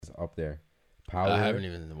up there. Power. I haven't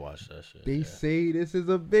even watched that shit. They say this is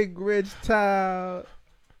a big rich town.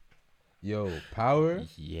 Yo, Power.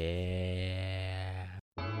 Yeah.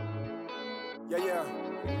 Yeah.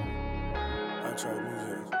 I try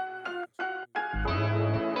music.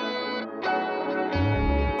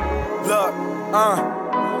 Look,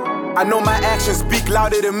 I know my actions speak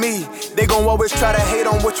louder than me. They gon' always try to hate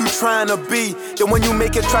on what you trying to be. Then when you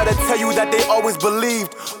make it, try to tell you that they always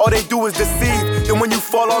believed. All they do is deceive. Then when you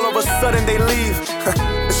fall, all of a sudden they leave.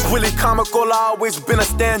 It's really comical, I always been a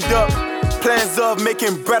stand-up. Plans of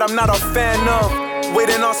making bread, I'm not a fan of.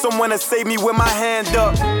 Waiting on someone to save me with my hand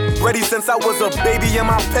up. Ready since I was a baby in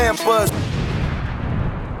my Pampers.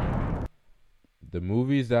 The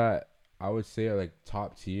movies that I would say are like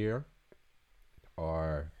top tier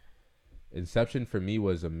are Inception. For me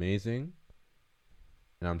was amazing,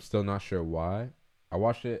 and I'm still not sure why. I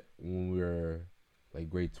watched it when we were like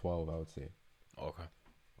grade 12, I would say. Okay.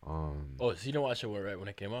 Oh, so you didn't watch it right when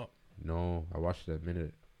it came out? No, I watched it a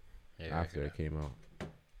minute after it came out.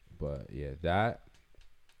 But yeah, that.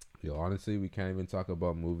 Yo, honestly, we can't even talk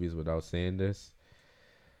about movies without saying this.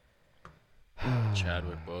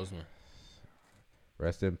 Chadwick Boseman.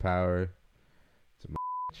 Rest in power to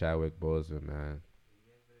Chadwick Boseman, man.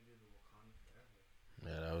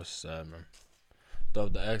 Yeah, that was sad, man.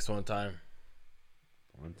 Dubbed the X one time.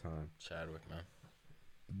 Chadwick, man.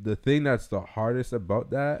 The thing that's the hardest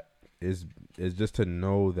about that is just to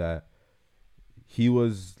know that he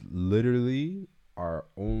was literally our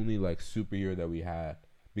only like superhero that we had.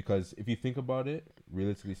 Because if you think about it,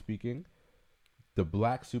 realistically speaking, the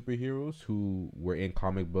black superheroes who were in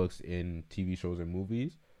comic books, in TV shows and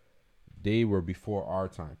movies, they were before our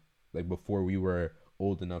time. Like before we were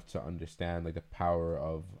old enough to understand like the power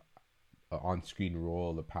of an on-screen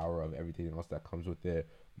role, the power of everything else that comes with it,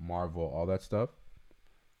 Marvel, all that stuff.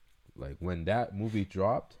 Like when that movie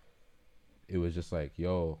dropped, it was just like,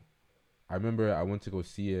 yo, I remember I went to go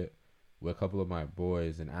see it with a couple of my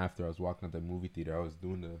boys, and after I was walking out the movie theater, I was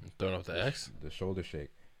doing throwing up the X, the shoulder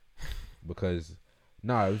shake, because it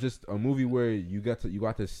was just a movie where you got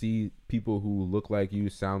to see people who look like you,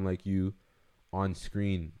 sound like you, on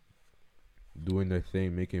screen, doing their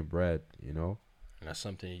thing, making bread, you know. And that's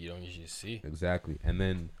something you don't usually see. Exactly, and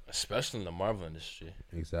then especially in the Marvel industry.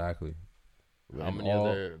 Exactly. How many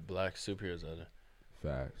other black superheroes are there?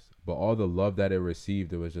 Facts. But all the love that it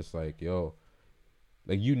received, it was just like, yo,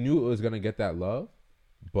 like you knew it was gonna get that love,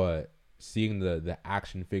 but seeing the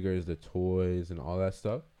action figures, the toys, and all that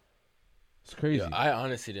stuff, it's crazy. Yeah, I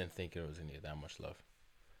honestly didn't think it was gonna get that much love.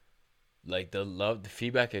 Like the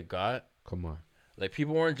feedback it got. Come on. Like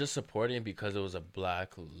people weren't just supporting because it was a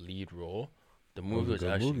black lead role. The movie was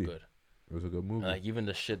actually good. It was a good movie. And like even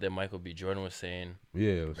the shit that Michael B. Jordan was saying.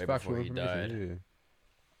 Yeah, it was right factual before he died. Yeah.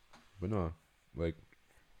 But no, like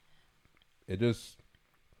it just.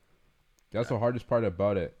 That's the hardest part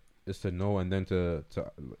about it, is to know and then to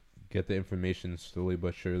get the information slowly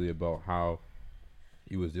but surely about how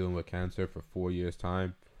he was dealing with cancer for 4 years'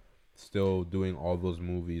 time, still doing all those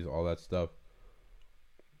movies, all that stuff.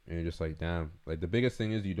 And you're just like, damn. Like the biggest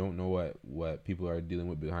thing is you don't know what people are dealing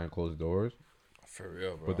with behind closed doors. For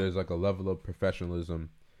real, bro. But there's like a level of professionalism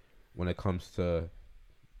when it comes to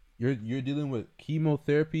you're dealing with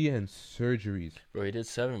chemotherapy and surgeries. Bro, he did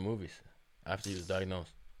 7 movies after he was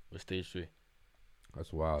diagnosed with stage 3.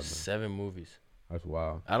 That's wild, man. 7 movies. That's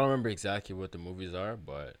wild. I don't remember exactly what the movies are,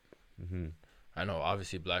 but I know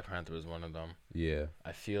obviously Black Panther was one of them. Yeah.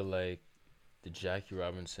 I feel like the Jackie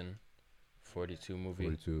Robinson 42 movie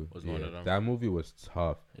was one of them. That movie was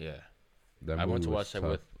tough. Yeah. I went to watch that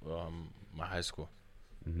with my high school.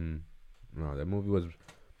 No, that movie was.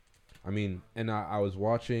 I mean, and I was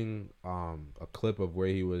watching a clip of where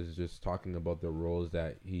he was just talking about the roles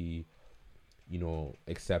that he,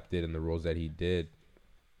 accepted and the roles that he did.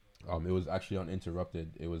 It was actually on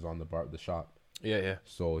Interrupted. It was on the shop. Yeah.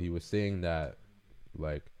 So he was saying that,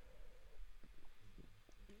 like,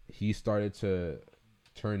 he started to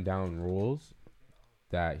turn down roles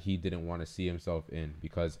that he didn't want to see himself in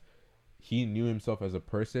because he knew himself as a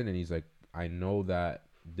person, and he's like, I know that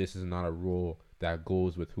this is not a role that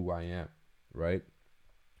goes with who I am, right?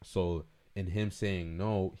 So in him saying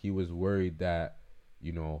no, he was worried that,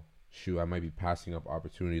 I might be passing up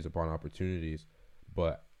opportunities upon opportunities,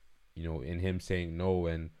 but, in him saying no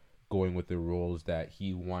and going with the roles that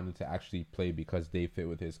he wanted to actually play because they fit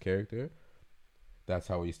with his character, that's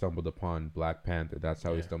how he stumbled upon Black Panther. That's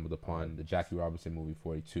how he stumbled upon the Jackie Robinson movie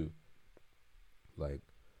 42. Like,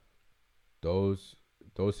 those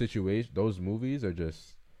situations, those movies are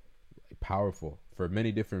just powerful for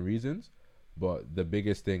many different reasons, but the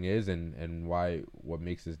biggest thing is, and what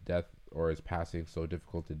makes his death or his passing so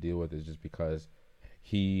difficult to deal with is just because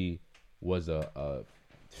he was a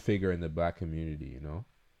figure in the black community, you know.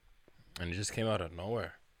 And it just came out of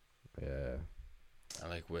nowhere. Yeah. And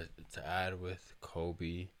like to add with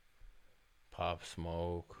Kobe, Pop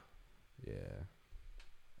Smoke, Yeah.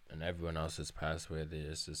 and everyone else that's passed away.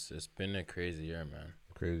 It's been a crazy year, man.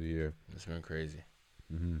 Crazy year. It's been crazy.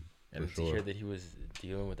 Mm-hmm. And For to sure. hear that he was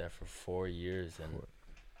dealing with that for 4 years, and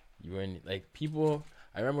you were in, like, people.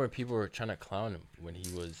 I remember when people were trying to clown him when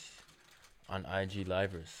he was on IG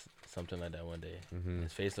Live or something like that one day. Mm-hmm.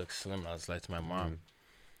 His face looked slim. I was like to my mom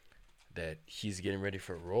that he's getting ready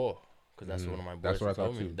for Raw, because that's what one of my boys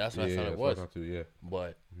told me. That's what I thought it was.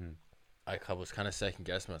 But I was kind of second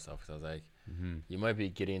guessing myself, because I was like, you might be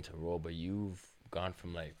getting into Raw, but you've gone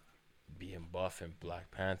from like being buff in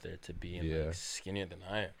Black Panther to being like skinnier than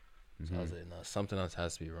I am. So I was like, no, something else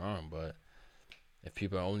has to be wrong. But if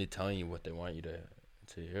people are only telling you what they want you to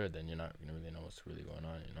hear, then you're not gonna really know what's really going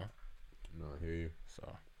on, you know? No, I hear you.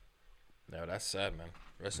 So, yeah, that's sad, man.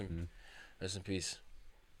 Rest in peace.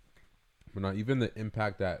 But not even the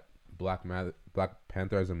impact that Black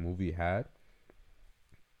Panther as a movie had.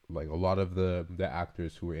 Like a lot of the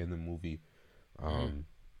actors who were in the movie,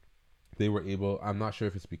 they were able. I'm not sure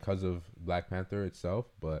if it's because of Black Panther itself,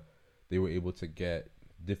 but they were able to get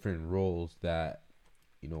different roles that,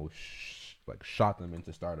 you know, shot them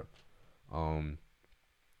into stardom.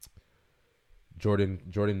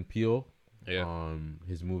 Jordan Peele. Yeah.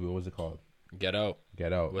 His movie, what was it called? Get Out.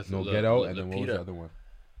 Get Out. With Get Out, and then what was the other one?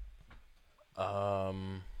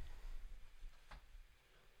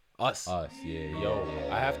 Us. Yeah.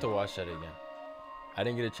 I have to watch that again. I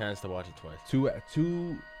didn't get a chance to watch it twice. Two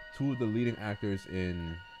of the leading actors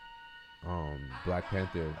in Black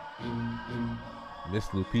Panther. Miss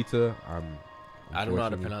Lupita. I don't know how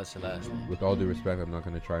to pronounce her last name. With all due respect, I'm not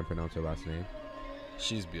going to try and pronounce her last name.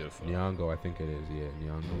 She's beautiful. Nyong'o, I think it is. Yeah,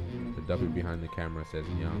 Nyong'o. The W behind the camera says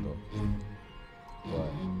Nyong'o.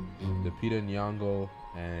 But Lupita Nyong'o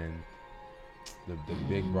and the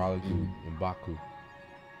big brother dude in Baku.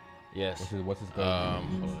 Yes. What's his hold on,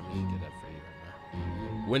 let me get that for you right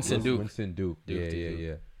now. Winston Duke.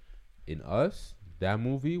 Yeah. In Us, that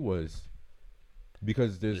movie was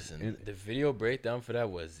because there's the video breakdown for that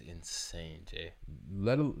was insane, Jay.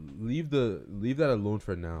 Leave that alone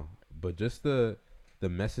for now. But just the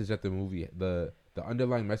message that the movie, the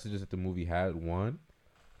underlying messages that the movie had, one,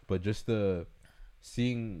 but just the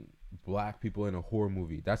seeing black people in a horror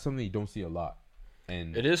movie, that's something you don't see a lot.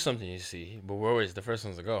 And it is something you see, but we're always the first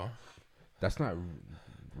ones to go. That's not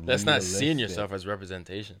seeing yourself as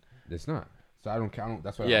representation. It's not. So I don't count.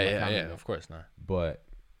 That's why. Yeah. Of course not. But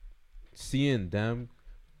seeing them,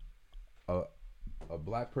 a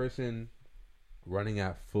black person running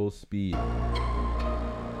at full speed.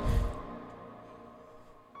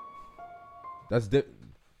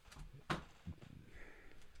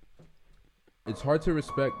 It's hard to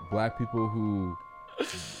respect black people who.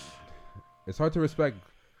 It's hard to respect,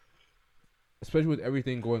 especially with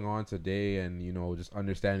everything going on today, and you know, just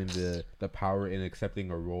understanding the power in accepting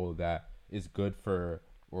a role that is good for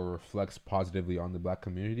or reflects positively on the black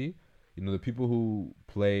community. You know, the people who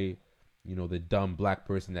play, you know, the dumb black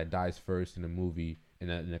person that dies first in a movie, in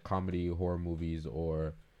a comedy, horror movies,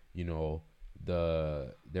 or you know,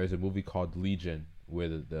 there's a movie called Legion where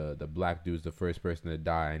the black dude's the first person to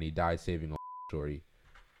die, and he dies saving a shorty.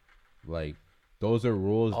 Like, those are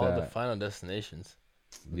rules all that the Final Destinations.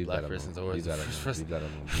 The black person's always the first person. Leave that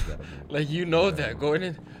alone. Like, you know that going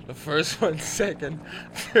in the first one, second,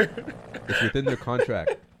 it's within their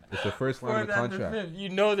contract. It's the first line of the contract. You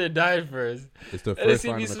know they died first. It's the first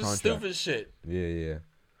line of the some contract. Stupid shit. Yeah.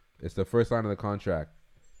 It's the first line of the contract.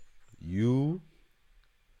 You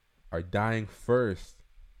are dying first.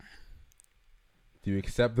 Do you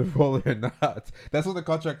accept the role or not? That's what the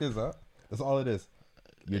contract is, huh? That's all it is.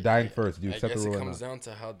 You're dying first. Do you accept the role or not? I guess it comes down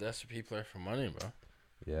to how desperate people are for money, bro.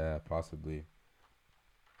 Yeah, possibly.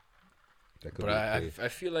 But I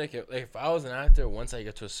feel like if I was an actor, once I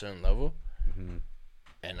get to a certain level,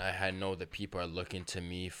 and I know that people are looking to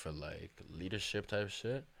me for like leadership type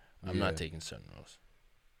shit, I'm not taking certain roles.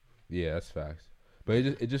 Yeah, that's facts. But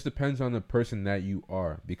it just depends on the person that you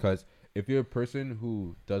are. Because if you're a person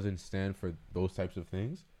who doesn't stand for those types of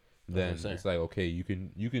things, then it's like, okay, you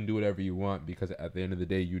can do whatever you want, because at the end of the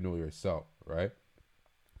day, you know yourself, right?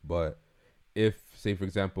 But if, say for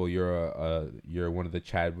example, you're one of the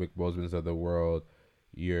Chadwick Bosemans of the world,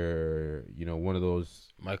 you're one of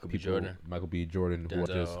those Michael B. Jordan, Denzel. who are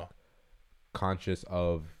just conscious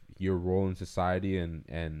of your role in society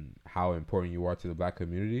and how important you are to the black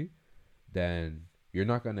community, then you're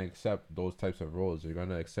not gonna accept those types of roles. You're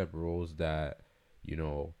gonna accept roles that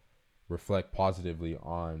reflect positively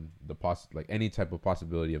on the like any type of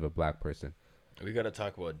possibility of a black person. We gotta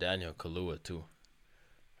talk about Daniel Kaluuya too.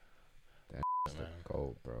 That's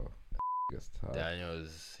cold, bro. Daniel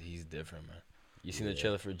he's different, man. You seen the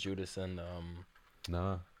trailer for Judas and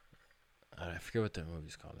Nah. I forget what the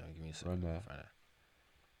movie's called. Give me a second.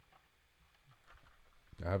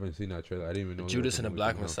 I haven't seen that trailer. I didn't even know. Judas and the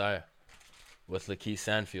Black Messiah with Lakeith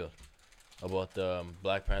Stanfield about the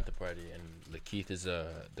Black Panther Party, and Lakeith is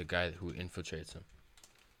the guy who infiltrates him,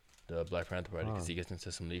 the Black Panther Party, because he gets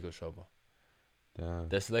into some legal trouble. Damn.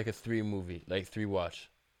 That's like a 3 watch,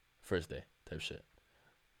 first day type shit.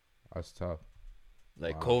 That's tough.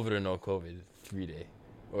 Like COVID or no COVID, 3 day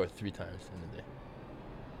or 3 times in the day.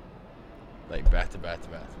 Like back to back.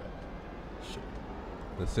 Shit.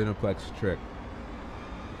 The Cineplex trick.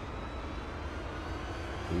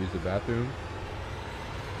 You use the bathroom.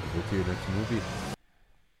 Go to your next movie.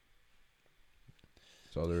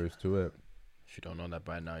 That's all there is to it. If you don't know that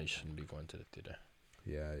by now, you shouldn't be going to the theater.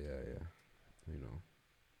 Yeah. You know.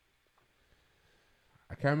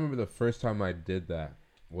 I can't remember the first time I did that.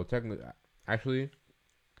 Well, technically, actually,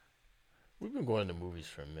 we've been going to movies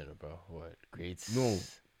for a minute, bro. What, grade 6? No,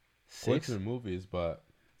 6 in movies, but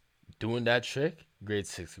doing that trick, grade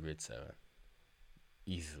 6 to grade 7,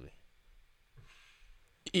 easily.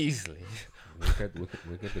 Look at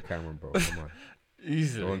the camera, bro. Come on.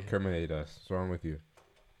 Easily. Don't incriminate us. What's wrong with you?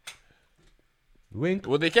 Wink.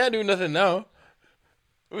 Well, they can't do nothing now.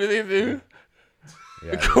 What do they do?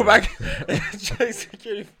 Yeah, go back and check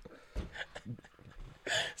security.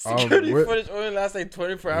 Security footage only lasts like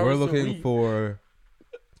 24 hours. We're looking for.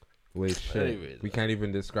 Wait, shit. Anyways, we can't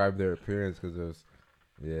even describe their appearance because it was.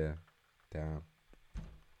 Yeah. Damn.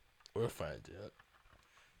 We're fine, dude.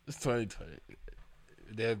 It's 2020.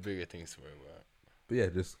 They have bigger things to worry about. But yeah,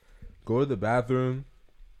 just go to the bathroom.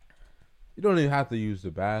 You don't even have to use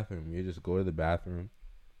the bathroom. You just go to the bathroom.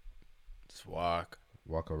 Just walk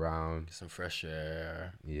around. Get some fresh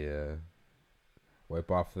air. Yeah.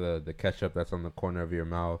 Wipe off the ketchup that's on the corner of your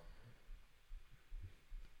mouth.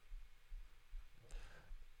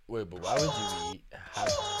 Wait, but why would you eat half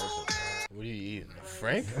ketchup? What are you eating?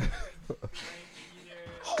 Frank?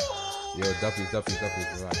 Yo, Duffy's,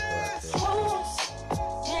 relax.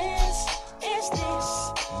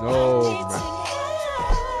 No, man.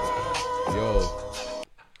 Yo.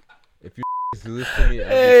 If you listen to me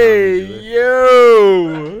every time yo!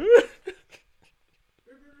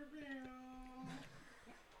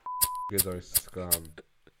 You guys are scum.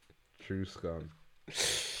 True scum.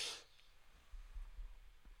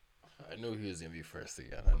 I knew he was going to be first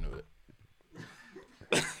again. I knew it.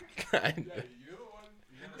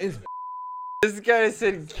 It's this guy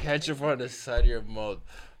said ketchup on the side of your mouth.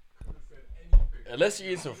 Unless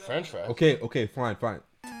you eat some French fries. Okay, fine.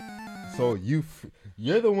 So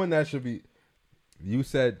you're the one that should be. You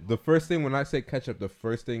said the first thing when I say ketchup, the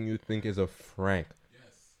first thing you think is a Frank.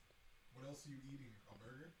 Yes. What else are you eating? A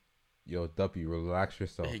burger? Yo, Duppy, relax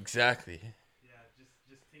yourself. Exactly. Yeah,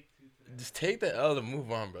 just take 2 today. Just take the L to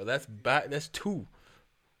move on, bro. That's 2. That's 2. You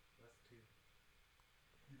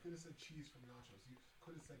could have said cheese from nachos. You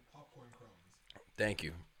could have said popcorn crumbs. Thank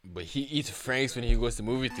you. But he eats Franks when he goes to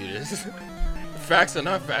movie theaters. Facts are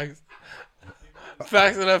not facts.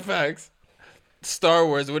 Facts are not facts. Star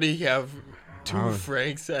Wars, what do you have? 2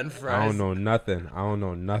 Franks and fries. I don't know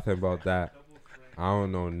nothing about that. I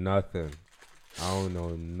don't know nothing.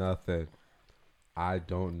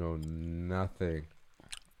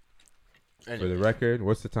 Anyway. For the record,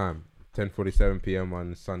 what's the time? 10:47 p.m.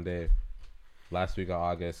 on Sunday. Last week of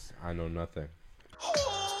August. I know nothing.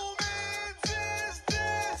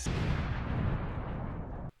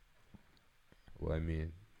 Well, I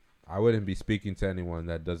mean, I wouldn't be speaking to anyone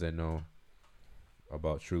that doesn't know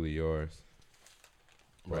about Truly Yours.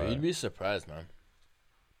 Bro, you'd be surprised, man.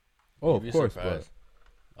 Oh, of course, but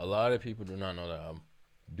a lot of people do not know that album.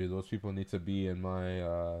 Do those people need to be in my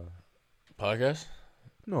podcast?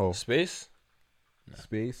 No. Space? No.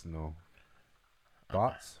 Space? No.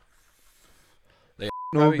 Thoughts? They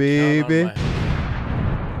no, baby.